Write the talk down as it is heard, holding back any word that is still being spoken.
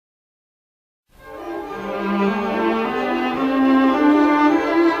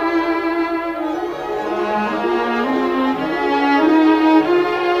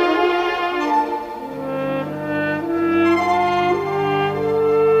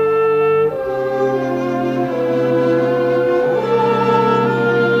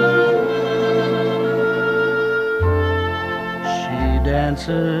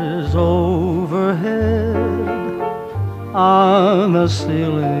the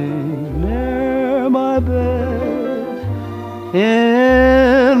ceiling near my bed,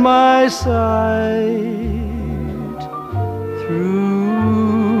 in my sight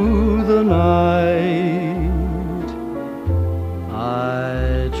through the night.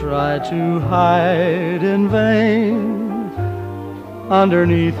 I try to hide in vain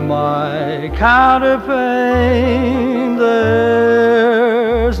underneath my counterpane.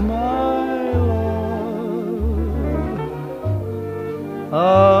 There's my love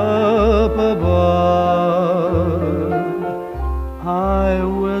up above. I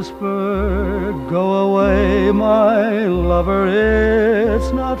whisper, go away, my lover,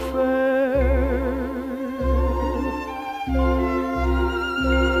 it's not fair.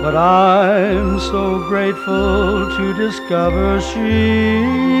 But I'm so grateful to discover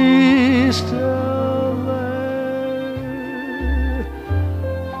she's still there.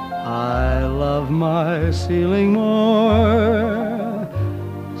 I love my ceiling more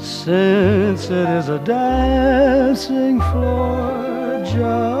since it is a dancing floor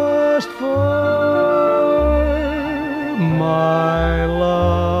just for my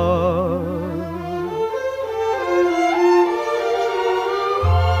love.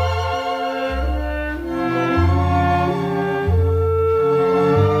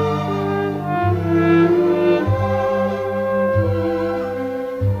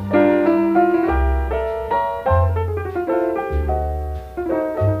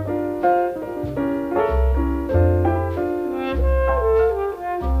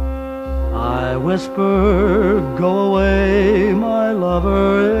 I whisper, go away, my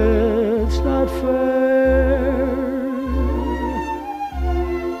lover, it's not fair.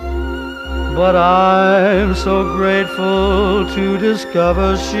 But I'm so grateful to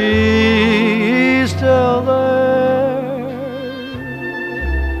discover she's still there.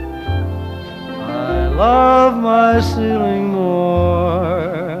 I love my ceiling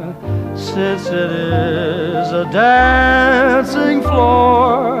more since it is a dancing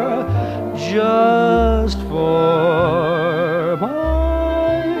floor just for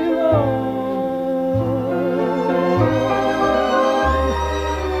my love.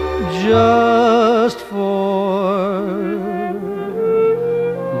 Just